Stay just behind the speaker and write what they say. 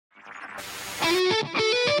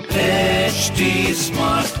HT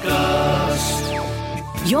Smartcast.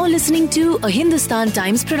 You're listening to a Hindustan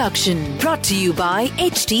Times production brought to you by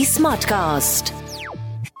HT Smartcast.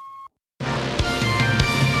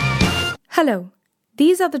 Hello,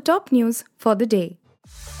 these are the top news for the day.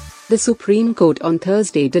 The Supreme Court on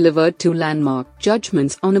Thursday delivered two landmark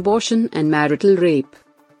judgments on abortion and marital rape.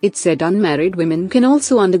 It said unmarried women can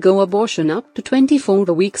also undergo abortion up to 24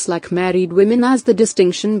 weeks like married women, as the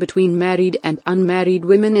distinction between married and unmarried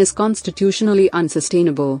women is constitutionally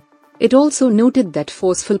unsustainable. It also noted that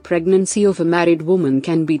forceful pregnancy of a married woman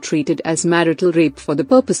can be treated as marital rape for the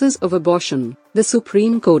purposes of abortion. The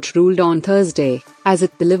Supreme Court ruled on Thursday, as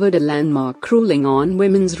it delivered a landmark ruling on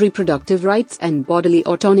women's reproductive rights and bodily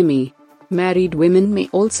autonomy. Married women may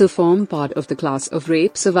also form part of the class of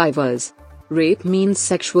rape survivors. Rape means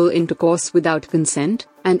sexual intercourse without consent,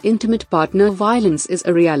 and intimate partner violence is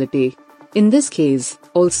a reality. In this case,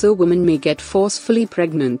 also women may get forcefully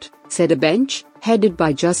pregnant, said a bench, headed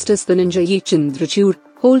by Justice Dhananjay Chandrachud,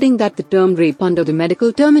 holding that the term rape under the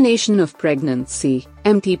Medical Termination of Pregnancy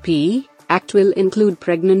 (MTP) Act will include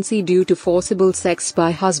pregnancy due to forcible sex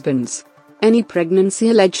by husbands. Any pregnancy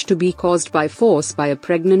alleged to be caused by force by a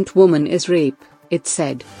pregnant woman is rape, it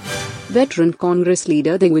said. Veteran Congress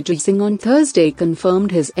leader Digvijay Singh on Thursday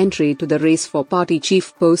confirmed his entry to the race for party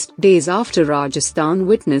chief post days after Rajasthan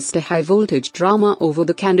witnessed a high-voltage drama over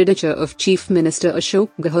the candidature of Chief Minister Ashok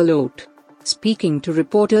Gehlot. Speaking to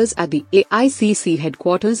reporters at the AICC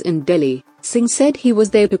headquarters in Delhi, Singh said he was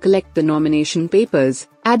there to collect the nomination papers,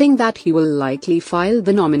 adding that he will likely file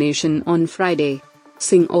the nomination on Friday.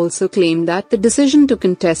 Singh also claimed that the decision to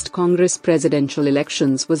contest Congress presidential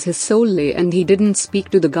elections was his solely, and he didn't speak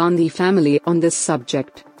to the Gandhi family on this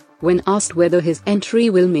subject. When asked whether his entry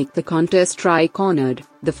will make the contest tri-cornered,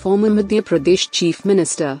 the former Madhya Pradesh chief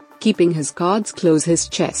minister, keeping his cards close his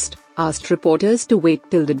chest, asked reporters to wait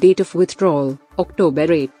till the date of withdrawal,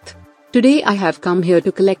 October 8. Today I have come here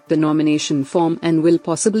to collect the nomination form and will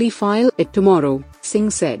possibly file it tomorrow, Singh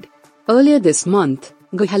said. Earlier this month,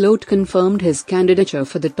 Gehlot confirmed his candidature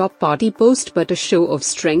for the top party post, but a show of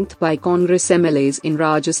strength by Congress MLAs in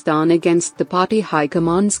Rajasthan against the party high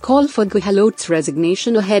command's call for Gehlot's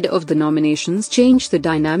resignation ahead of the nominations changed the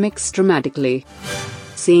dynamics dramatically.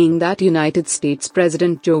 Saying that United States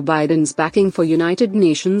President Joe Biden's backing for United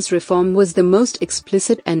Nations reform was the most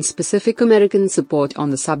explicit and specific American support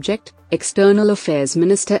on the subject, External Affairs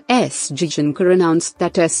Minister S. Jaishankar announced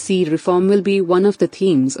that SC reform will be one of the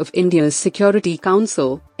themes of India's Security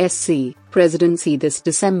Council (SC) presidency this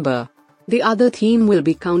December. The other theme will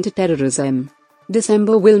be counter-terrorism.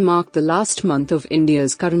 December will mark the last month of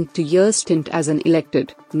India's current two-year stint as an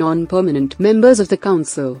elected, non-permanent members of the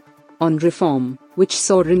Council. On reform, which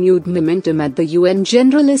saw renewed momentum at the UN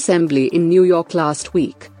General Assembly in New York last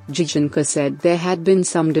week, Jaishankar said there had been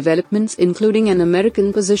some developments, including an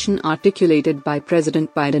American position articulated by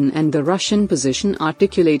President Biden and the Russian position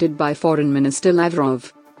articulated by Foreign Minister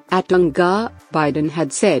Lavrov. At Tonga, Biden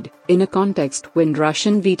had said, in a context when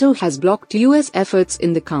Russian veto has blocked US efforts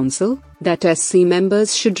in the Council, that SC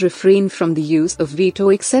members should refrain from the use of veto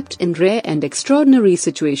except in rare and extraordinary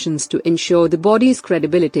situations to ensure the body's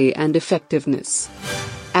credibility and effectiveness.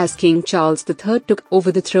 As King Charles III took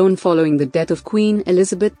over the throne following the death of Queen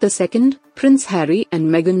Elizabeth II, Prince Harry and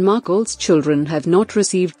Meghan Markle's children have not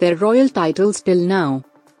received their royal titles till now.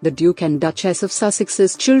 The Duke and Duchess of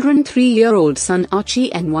Sussex's children, 3-year-old son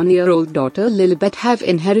Archie and 1-year-old daughter Lilibet, have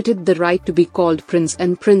inherited the right to be called Prince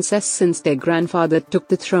and Princess since their grandfather took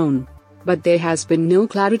the throne. But there has been no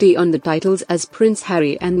clarity on the titles, as Prince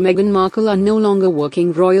Harry and Meghan Markle are no longer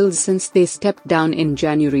working royals since they stepped down in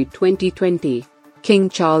January 2020. King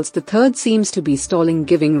Charles III seems to be stalling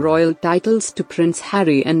giving royal titles to Prince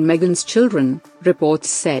Harry and Meghan's children, reports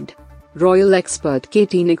said. Royal expert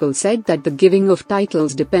Katie Nicholl said that the giving of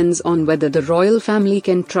titles depends on whether the royal family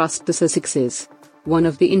can trust the Sussexes. One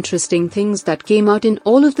of the interesting things that came out in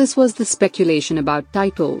all of this was the speculation about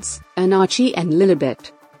titles, and Archie and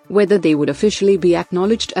Lilibet. Whether they would officially be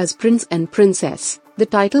acknowledged as Prince and Princess, the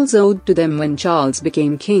titles owed to them when Charles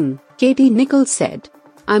became king, Katie Nicholl said.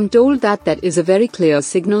 I'm told that is a very clear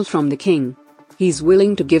signal from the king. He's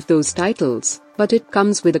willing to give those titles, but it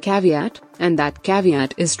comes with a caveat, and that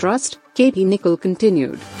caveat is trust, Katie Nicholl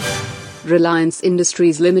continued. Reliance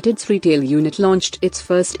Industries Limited's retail unit launched its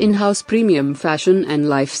first in-house premium fashion and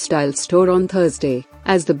lifestyle store on Thursday,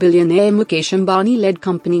 as the billionaire Mukesh Ambani-led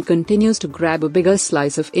company continues to grab a bigger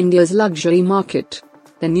slice of India's luxury market.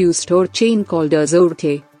 The new store chain called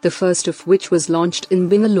Azorte, the first of which was launched in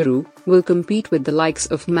Bengaluru, will compete with the likes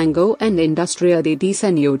of Mango and Industria de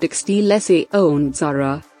Diseño Textil SA owned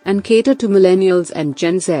Zara, and cater to millennials and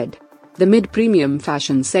Gen Z. The mid-premium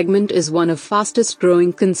fashion segment is one of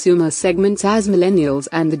fastest-growing consumer segments as millennials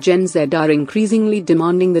and the Gen Z are increasingly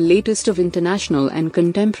demanding the latest of international and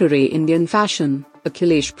contemporary Indian fashion.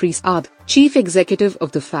 Akhilesh Prasad, Chief Executive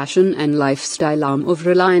of the Fashion and Lifestyle arm of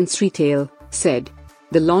Reliance Retail, said.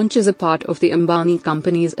 The launch is a part of the Ambani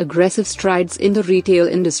company's aggressive strides in the retail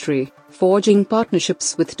industry, forging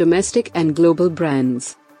partnerships with domestic and global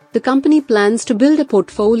brands. The company plans to build a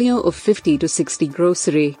portfolio of 50 to 60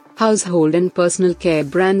 grocery, household and personal care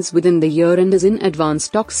brands within the year and is in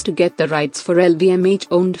advanced talks to get the rights for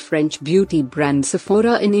LVMH-owned French beauty brand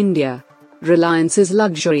Sephora in India. Reliance's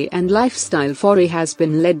luxury and lifestyle foray has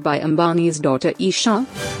been led by Ambani's daughter Isha.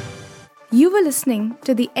 You were listening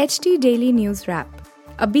to the HT Daily News Wrap,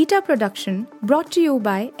 a beta production brought to you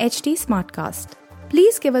by HT Smartcast.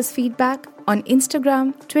 Please give us feedback on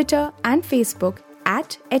Instagram, Twitter and Facebook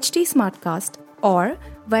at HT Smartcast or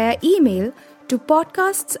via email to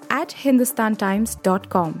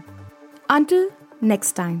podcasts@hindustantimes.com. Until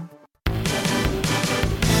next time.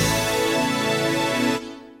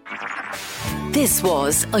 This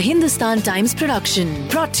was a Hindustan Times production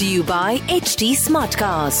brought to you by HT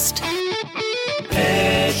Smartcast.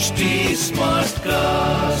 HT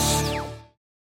Smartcast.